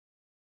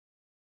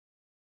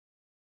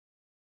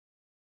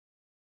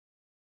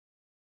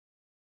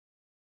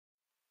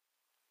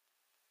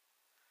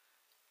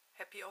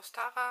Happy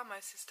Ostara, my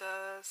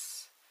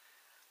sisters.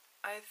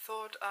 I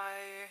thought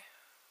I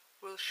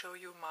will show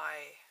you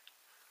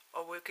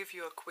will give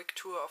you a quick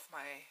tour of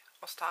my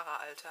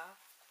Ostara altar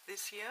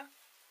this year.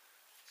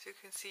 So you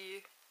can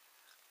see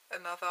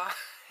another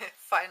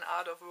fine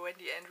art of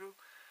Wendy Andrew.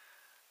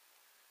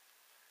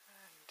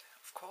 And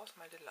of course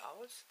my little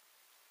owls.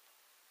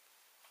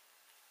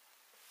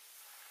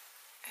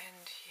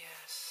 And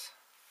here's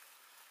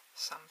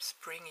some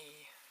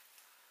springy,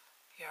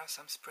 here are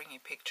some springy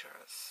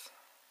pictures.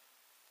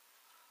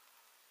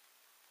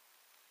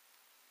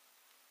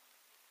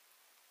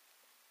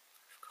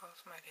 Of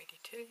course my Lady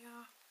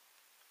Tilia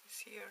is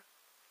here.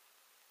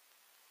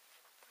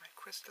 My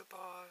crystal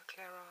ball,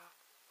 Clara,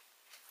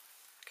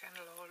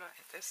 candle holder,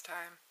 and this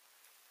time,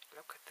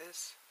 look at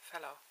this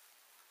fellow.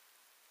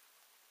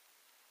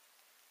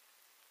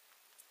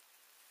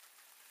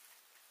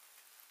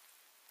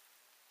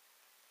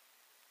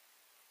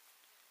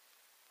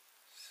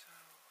 So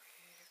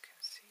here you can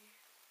see,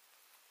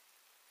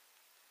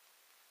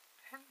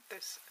 and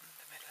this in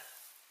the middle.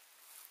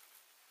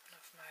 One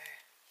of my,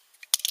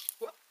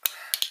 whoa,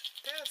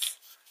 there's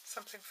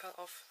something fell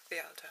off the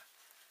altar.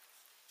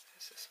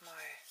 This is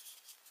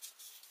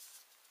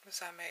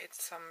this I made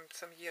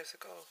some years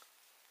ago.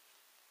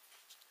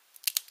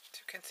 As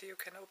you can see, you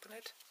can open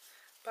it,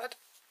 but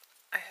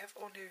I have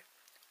only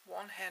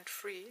one hand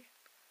free,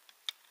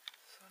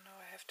 so now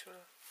I have to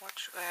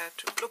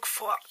look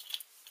for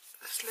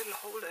this little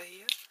holder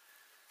here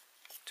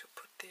to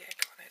put the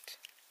egg on it.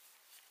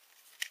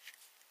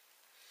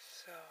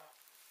 So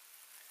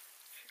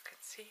you can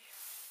see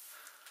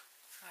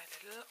my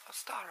little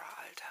Ostara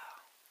altar.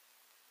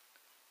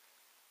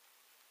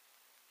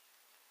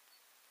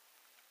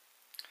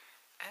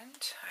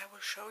 And I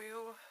will show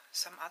you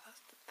some other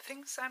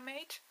things I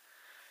made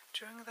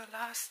during the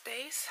last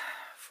days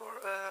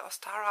for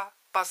Ostara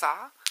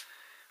bazar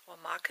or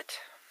market.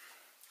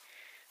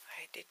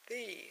 I did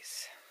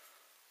these,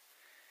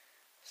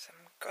 some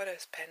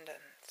goddess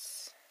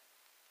pendants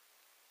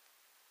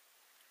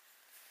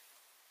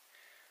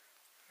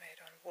made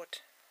on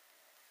wood.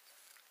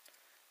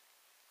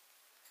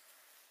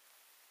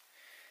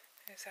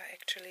 These are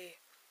actually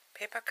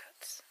paper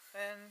cuts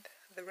and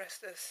the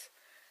rest is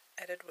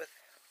added with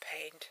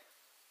paint.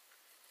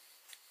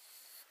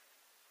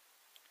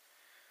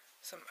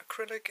 Some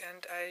acrylic,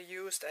 and I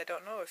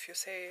don't know if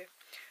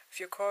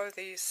you call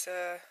these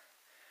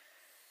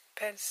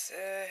pens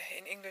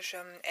in English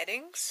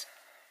eddings.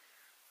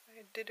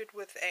 I did it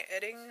with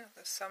edding,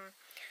 some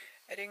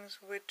eddings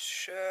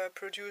which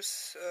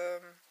produce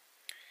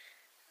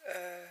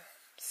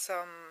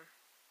some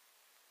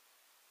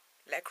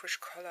licorice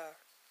color,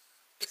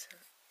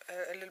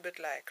 a little bit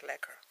like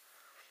lacquer.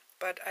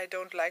 But I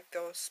don't like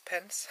those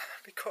pens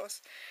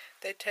because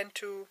they tend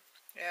to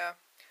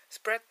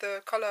spread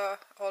the color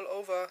all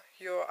over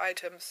your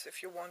items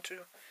if you want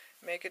to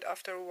make it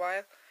after a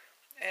while,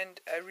 and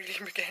I really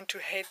began to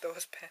hate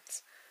those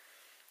pens.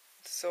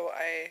 So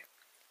I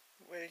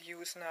will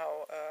use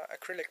now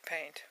acrylic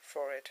paint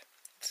for it.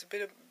 It's a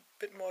bit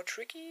more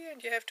tricky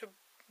and you have to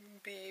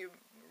be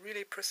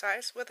really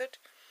precise with it,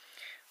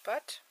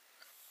 but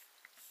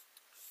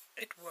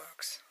it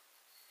works.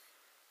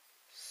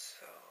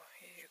 So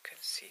here you can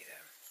see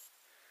them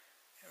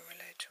in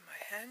relate to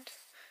my hand.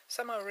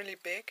 Some are really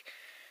big.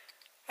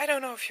 I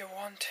don't know if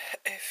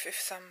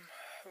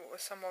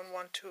someone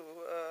want to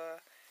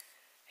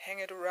hang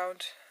it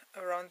around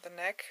the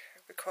neck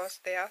because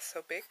they are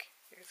so big,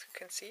 as you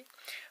can see.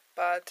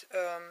 But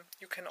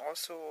you can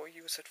also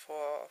use it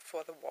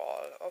for the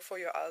wall or for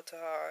your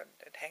altar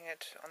and hang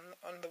it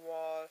on the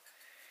wall.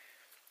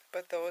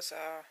 But those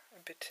are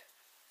a bit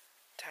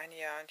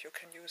tinier and you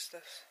can use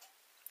this.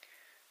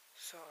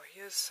 So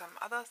here's some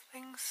other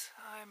things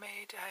I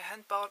made. I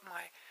hand-bound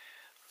my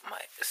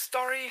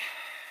story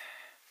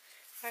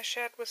I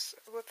shared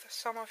with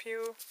some of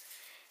you,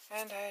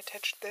 and I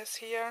attached this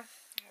here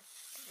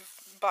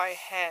by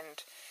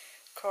hand,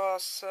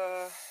 because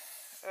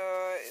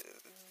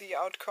the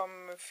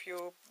outcome if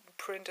you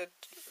print it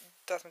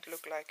doesn't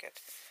look like it,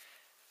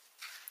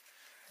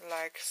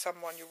 like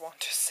someone you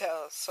want to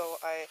sell. So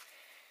I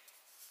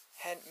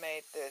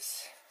handmade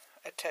this,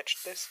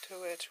 attached this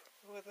to it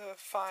with a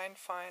fine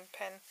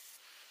pen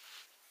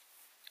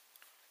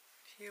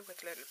here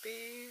with little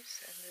bees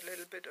and a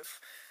little bit of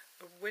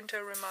a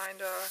winter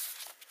reminder.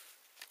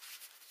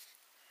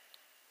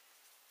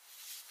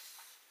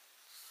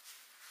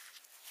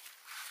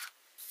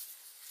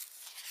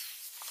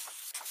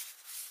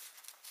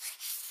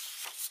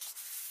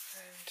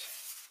 And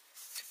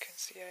as you can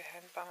see, I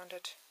hand bound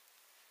it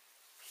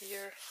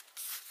here,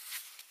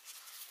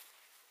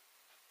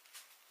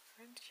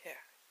 and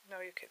yeah,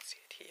 now you can see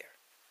it here.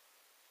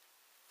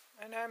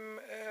 And I'm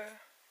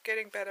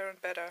getting better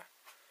and better.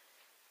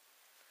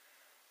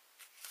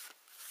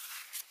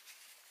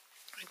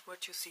 And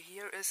what you see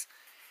here is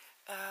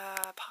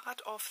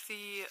part of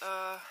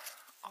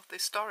the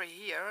story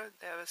here.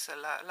 There is a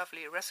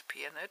lovely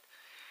recipe in it.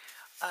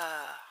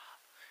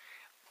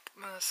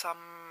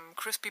 some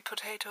crispy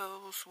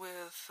potatoes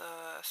with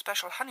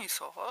special honey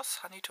sauce,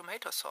 honey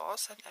tomato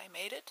sauce, and I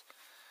made it.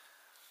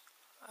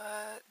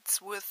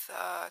 It's with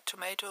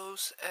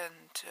tomatoes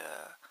and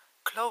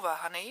clover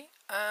honey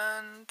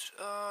and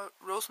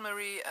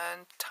rosemary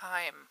and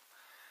thyme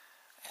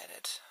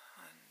added.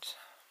 And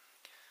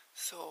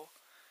so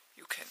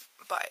you can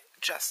buy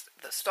just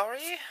the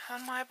story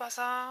on my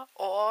bazaar,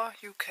 or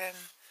you can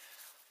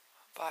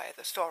buy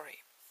the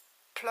story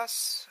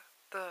plus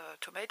the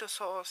tomato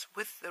sauce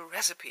with the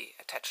recipe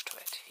attached to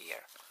it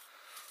here,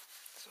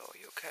 so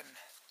you can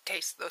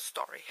taste the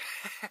story.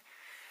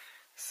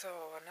 So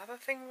another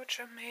thing which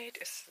I made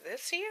is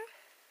this here.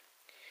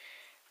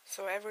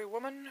 So every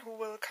woman who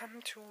will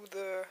come to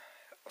the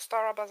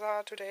Ostara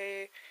bazaar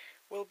today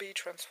will be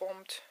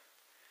transformed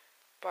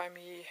by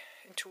me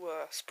into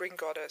a spring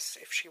goddess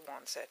if she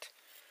wants it.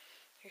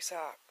 These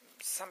are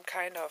some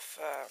kind of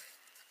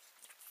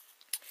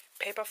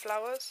paper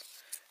flowers,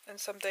 and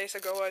some days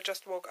ago I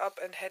just woke up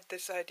and had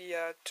this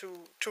idea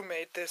to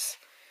make this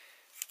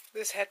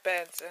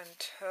headbands,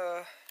 and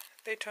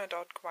they turned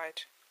out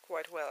quite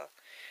well.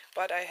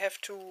 But I have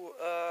to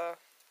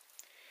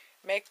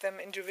make them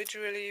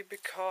individually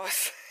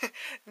because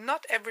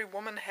not every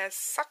woman has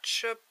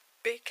such a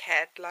big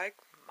head like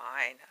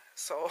mine.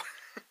 So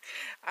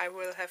I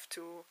will have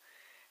to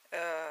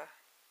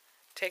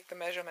take the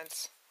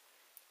measurements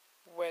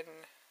when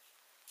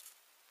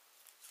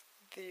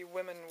the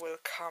women will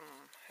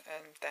come,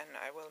 and then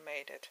I will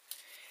make it.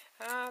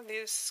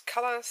 These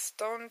colors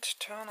don't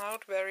turn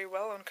out very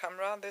well on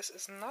camera. This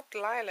is not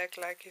lilac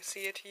like you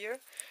see it here.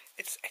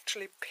 It's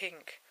actually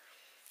pink.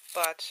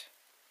 But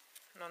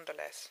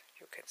nonetheless,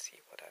 you can see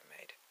what I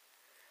made.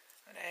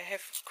 And I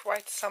have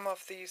quite some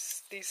of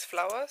these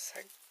flowers.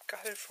 I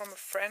got it from a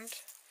friend.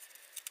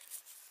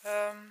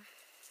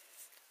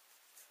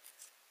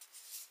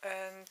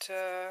 And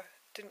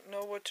didn't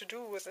know what to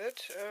do with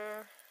it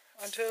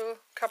until a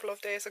couple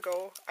of days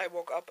ago. I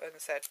woke up and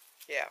said,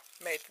 yeah,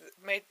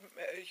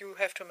 you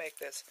have to make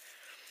this.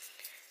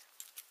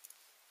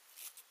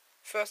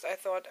 First I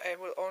thought I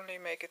will only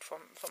make it for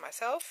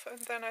myself,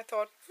 and then I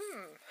thought,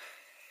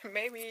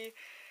 maybe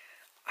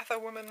other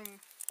women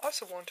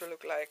also want to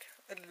look like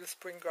a little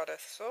spring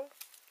goddess, so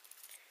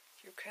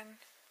you can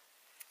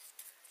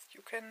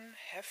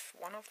have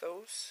one of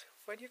those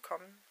when you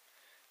come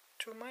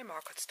to my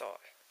market stall.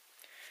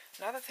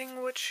 Another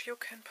thing which you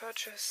can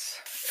purchase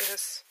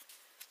is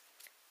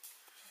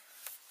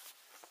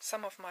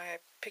some of my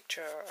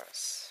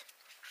pictures.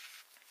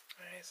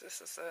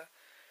 This is a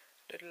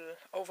little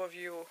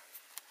overview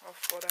of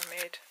what I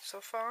made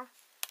so far.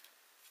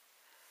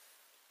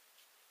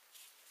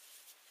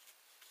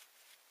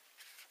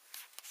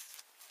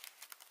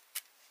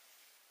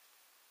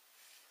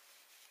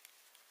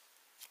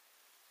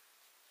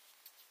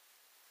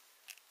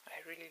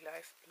 I really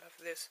love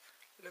this.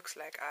 Looks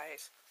like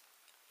eyes.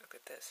 Look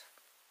at this.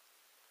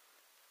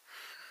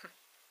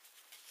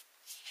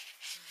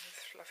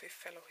 This fluffy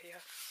fellow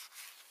here.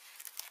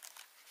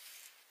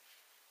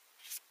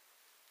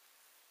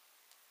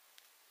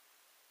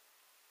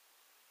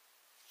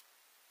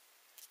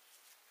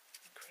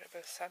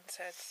 Incredible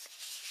sunsets.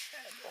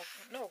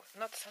 No,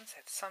 not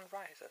sunsets,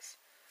 sunrises.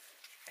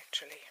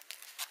 Actually.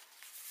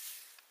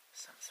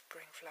 Some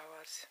spring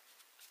flowers.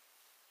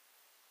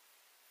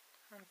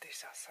 And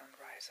these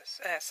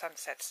are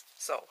sunsets,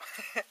 so,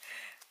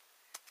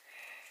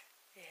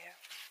 yeah.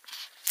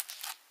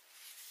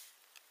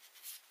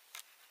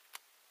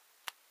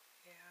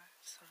 Yeah,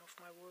 some of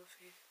my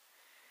wolfy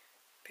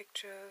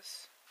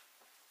pictures.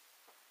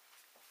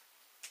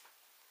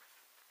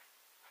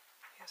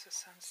 Here's a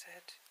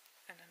sunset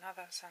and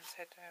another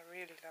sunset. I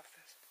really love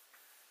this.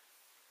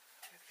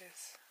 With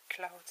these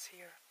clouds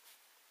here.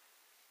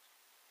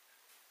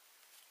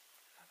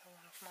 Another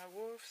one of my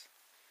wolves.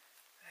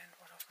 And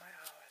one of my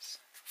hours.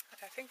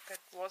 I think that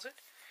was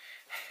it.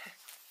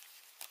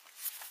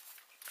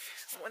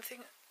 One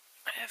thing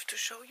I have to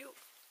show you,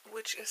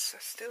 which is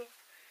still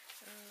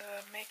in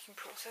the making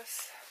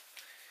process.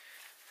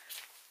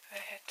 I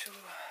had to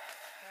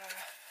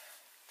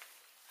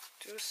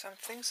do some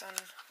things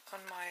on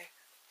my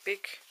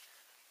big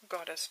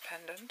goddess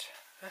pendant.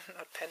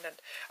 Not pendant,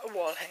 a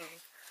wall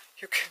hanging,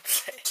 you can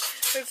say.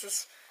 This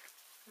is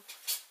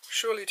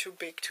surely too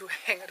big to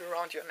hang it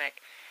around your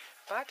neck.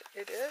 But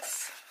it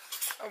is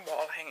a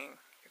wall hanging,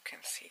 you can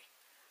see.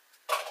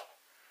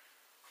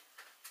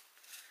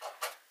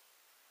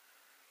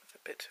 With a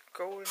bit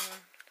golden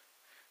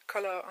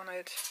color on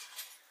it,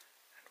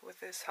 and with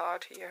this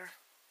heart here.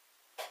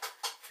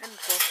 And it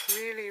was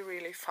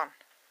really fun.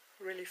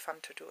 Really fun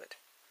to do it.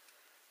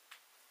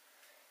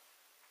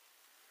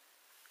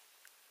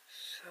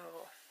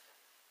 So,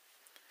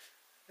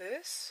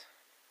 this.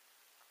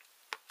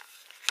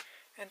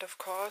 And of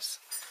course,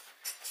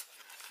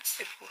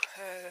 it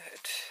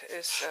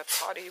is a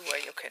party where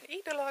you can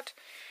eat a lot,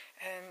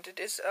 and it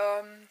is,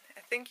 I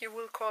think you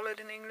will call it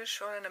in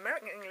English or in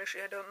American English,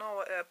 I don't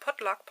know, a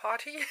potluck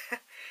party.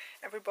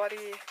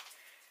 Everybody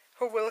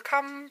who will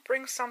come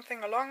brings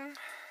something along,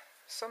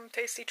 some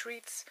tasty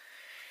treats,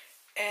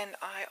 And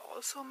I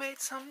also made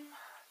some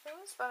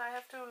things, but I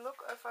have to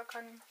look if I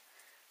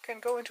can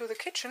go into the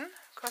kitchen,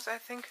 because I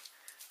think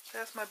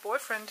there's my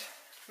boyfriend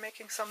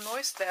making some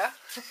noise there.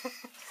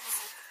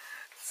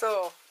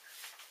 So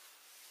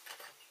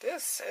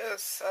this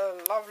is a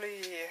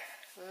lovely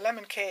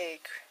lemon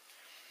cake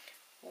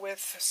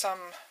with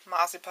some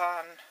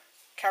marzipan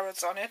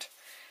carrots on it.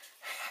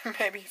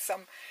 Maybe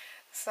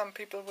some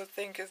people would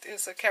think it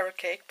is a carrot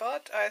cake,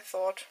 but I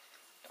thought,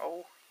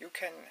 oh, you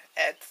can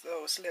add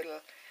those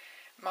little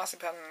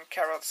marzipan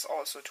carrots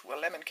also to a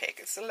lemon cake.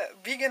 It's a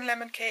vegan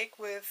lemon cake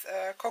with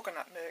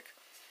coconut milk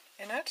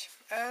in it.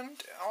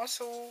 And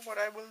also what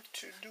I will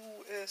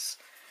do is,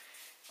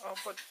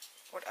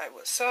 what I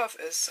will serve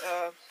is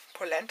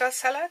polenta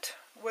salad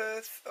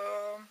with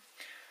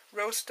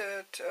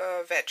roasted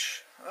veg.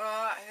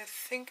 I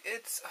think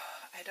it's,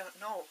 I don't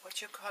know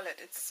what you call it.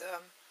 It's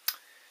a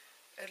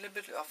little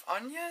bit of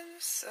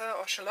onions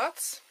or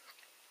shallots,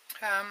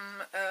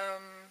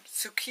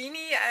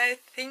 zucchini, I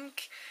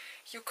think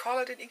you call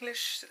it in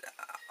English,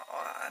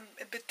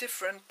 a bit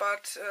different,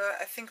 but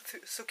I think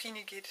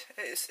zucchini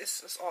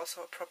is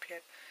also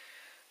appropriate.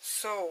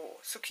 So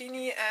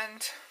zucchini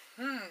and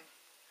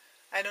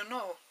I don't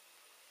know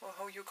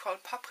how you call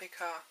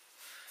paprika.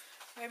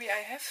 Maybe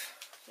I have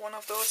one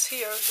of those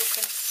here. You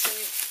can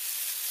see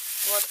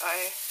what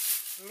I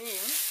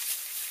mean.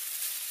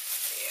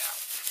 Yeah,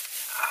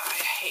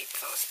 I hate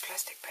those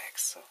plastic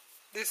bags. So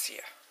this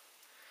here,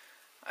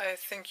 I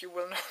think you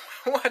will know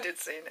what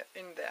it's in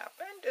there,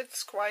 and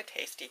it's quite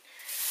tasty.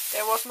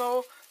 There was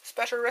no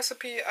special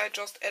recipe. I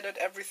just added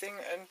everything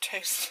and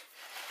tasted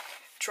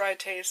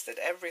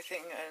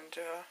everything, and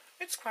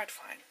it's quite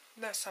fine.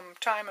 There's some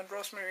thyme and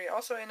rosemary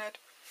also in it.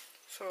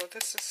 So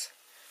this is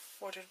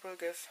what it will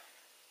give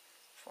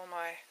for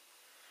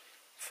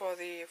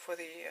the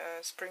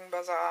spring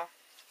bazaar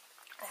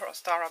or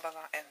Ostara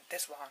bazaar, and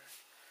this one,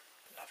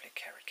 lovely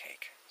carrot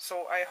cake.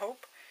 So I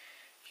hope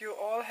you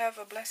all have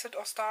a blessed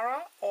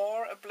Ostara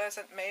or a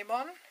blessed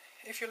Mabon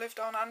if you live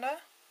down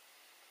under.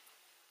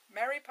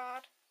 Merry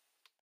part.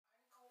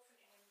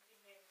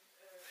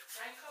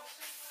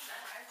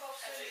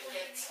 Einkaufszentrum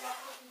jetzt mal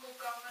gucken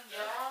gegangen.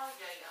 Ja.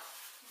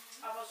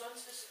 Aber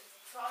sonst ist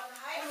für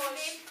ein Heimhaus.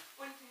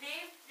 Und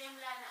neben dem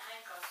kleinen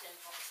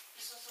Einkaufszentrum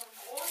ist das so ein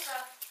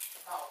großer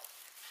Bau.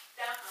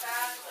 Da drin.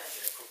 Ja,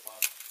 guck mal.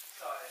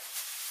 Toll.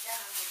 Da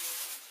haben wir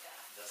den, ja.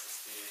 Das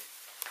ist die...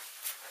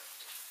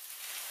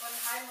 Von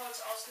Heimholz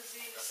aus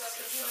gesehen ist das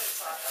eine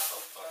Himmelfahrt.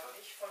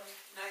 Nicht von.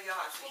 Naja,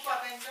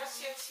 Super, wenn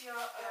das jetzt hier.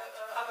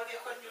 Aber wir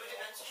können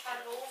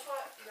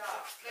Hannover,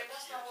 ja, wenn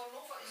das nach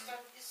Hannover ist,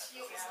 dann ist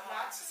hier unser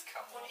Platz.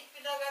 Und ich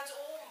bin da ganz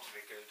oben.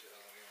 Entwickelt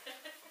irgendwie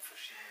von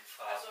verschiedenen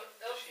Farben. Also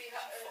irgendwie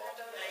hat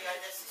naja,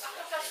 das ist.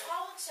 Ach, das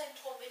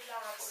Frauenzentrum in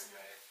Laatzen.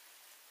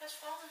 Das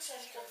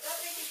Frauenzentrum, da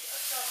bin ich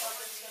öfter mal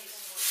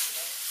gewesen. Wo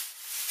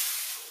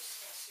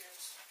ist das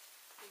jetzt?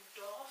 Im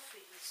Dorfe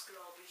hieß,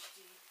 glaube ich,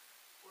 die.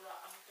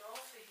 Oder am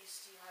Dorfe hieß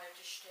die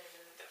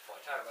Haltestelle. Der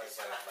Vorteil bei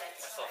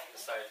Airsoft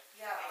ist halt,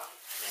 ja.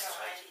 du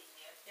kannst die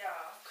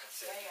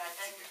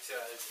gibt es ja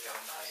als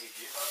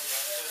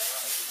AEG-Variante,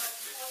 also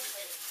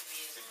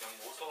mit einem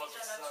Motor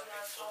sozusagen hinten drin,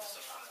 dass du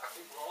noch einen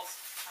Akku brauchst.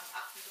 Am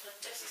 8.3.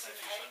 Das ist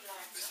natürlich schon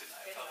ein bisschen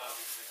einfacher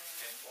wie mit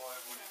Paintball,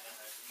 wo du dann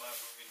halt immer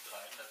irgendwie einen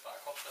 300 Bar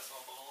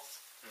Kompressor brauchst.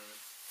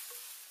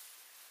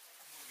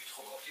 Irgendwie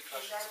Druck auf die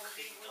Flasche zu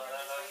kriegen,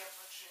 tralala.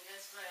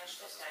 Das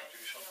ist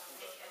natürlich schon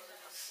cooler.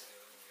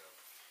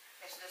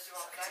 Das Einzige,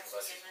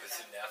 was ich ein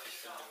bisschen nervig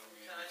finde,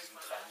 irgendwie mit diesen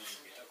 3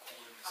 mm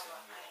Kugeln, ist ja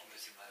irgendwie noch ein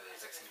bisschen,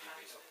 6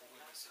 mm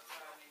Kugeln ist ja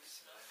noch ein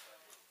bisschen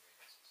einfacher.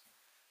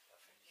 Da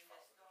finde ich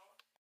Farbe schon.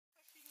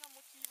 Verschiedene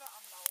Motive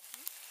am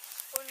Laufen.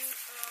 Und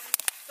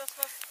das,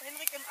 was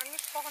Henrik eben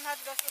angesprochen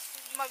hatte, das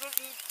ist mal so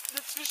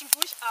eine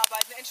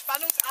Zwischendurcharbeit, eine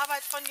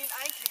Entspannungsarbeit von den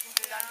eigentlichen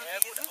Bildern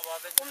gewesen. Gut,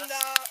 aber wenn du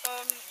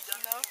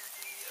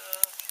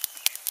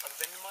also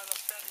wenn du mal was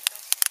fertig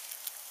hast,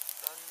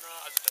 dann,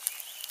 also das,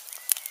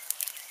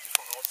 die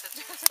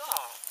Voraussetzung ist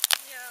da.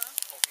 Ja.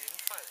 Auf jeden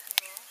Fall.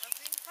 Ja, auf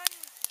jeden Fall.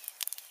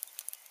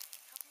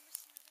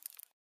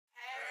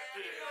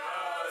 Happy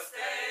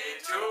birthday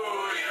to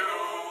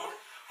you.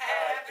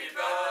 Happy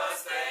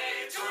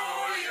birthday to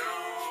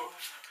you.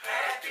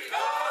 Happy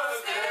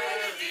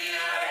birthday,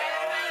 dear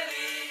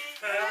Emilie.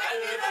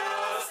 Happy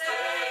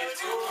birthday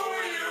to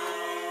you.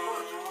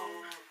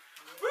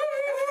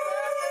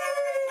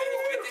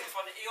 Ich bin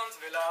von Eons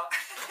Villa.